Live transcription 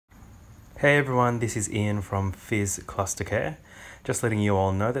Hey everyone, this is Ian from Fizz Cluster Care. Just letting you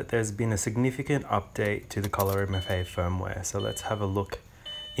all know that there's been a significant update to the ColourMFA firmware. So let's have a look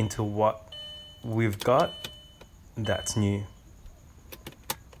into what we've got that's new.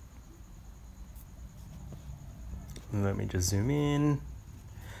 Let me just zoom in.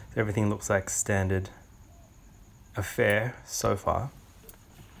 Everything looks like standard affair so far.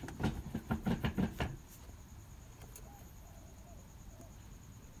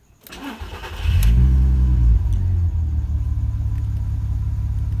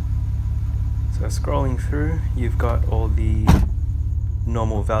 So scrolling through, you've got all the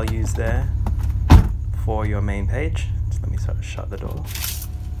normal values there for your main page. Just let me shut the door.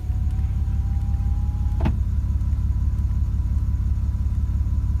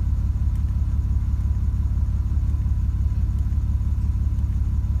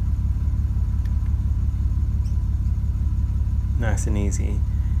 Nice and easy.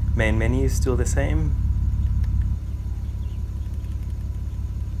 Main menu is still the same.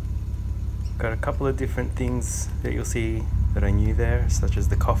 Got a couple of different things that you'll see that are new there, such as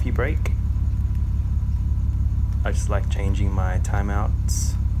the coffee break. I just like changing my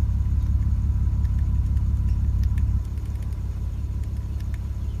timeouts.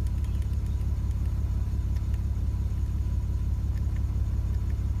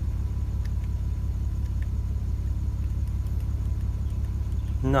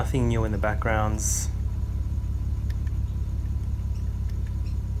 Nothing new in the backgrounds.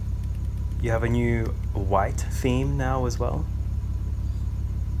 You have a new white theme now as well,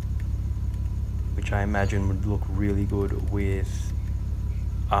 which I imagine would look really good with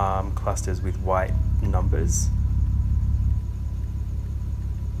clusters with white numbers.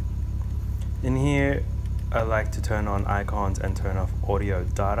 In here, I like to turn on icons and turn off audio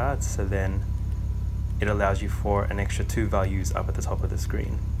data, so then it allows you for an extra 2 values up at the top of the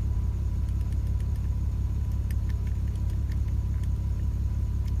screen.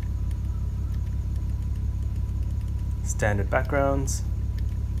 Standard backgrounds.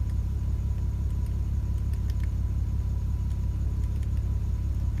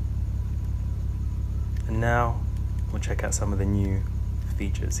 And now we'll check out some of the new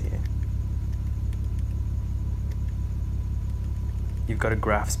features here. You've got a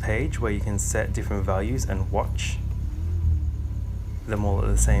graphs page where you can set different values and watch them all at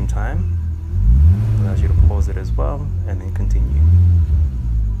the same time. Allows you to pause it as well and then continue.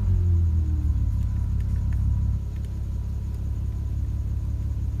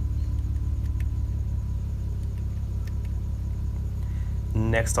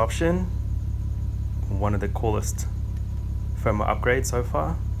 Next option, one of the coolest firmware upgrades so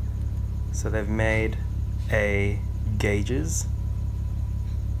far. So they've made a gauges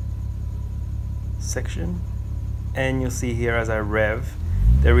section, and you'll see here as I rev,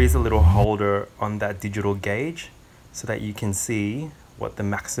 there is a little holder on that digital gauge so that you can see what the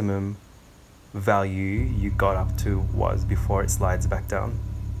maximum value you got up to was before it slides back down.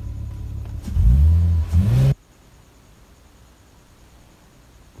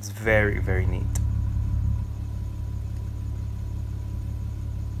 It's very, very neat.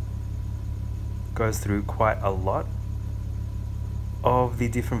 Goes through quite a lot of the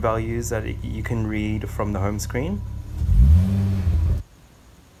different values that you can read from the home screen.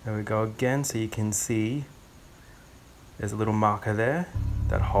 There we go again, so you can see there's a little marker there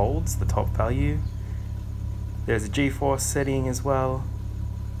that holds the top value. There's a G-force setting as well,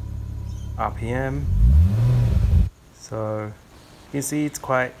 RPM. So you can see it's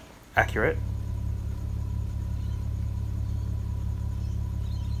quite accurate.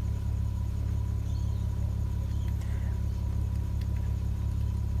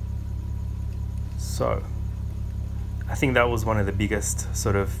 So I think that was one of the biggest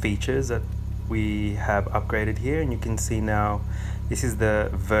sort of features that we have upgraded here, and you can see now this is the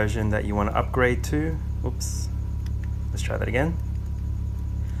version that you want to upgrade to. Oops, let's try that again.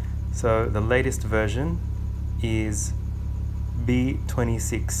 So the latest version is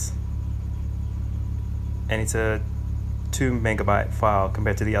B26, and it's a 2 megabyte file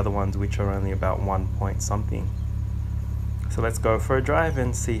compared to the other ones which are only about 1 point something. So let's go for a drive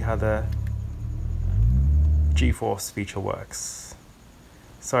and see how the G-force feature works.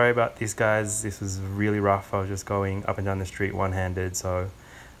 Sorry about this, guys, this was really rough. I was just going up and down the street one-handed, so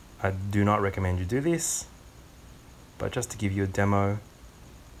I do not recommend you do this, but just to give you a demo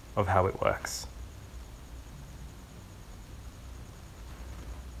of how it works.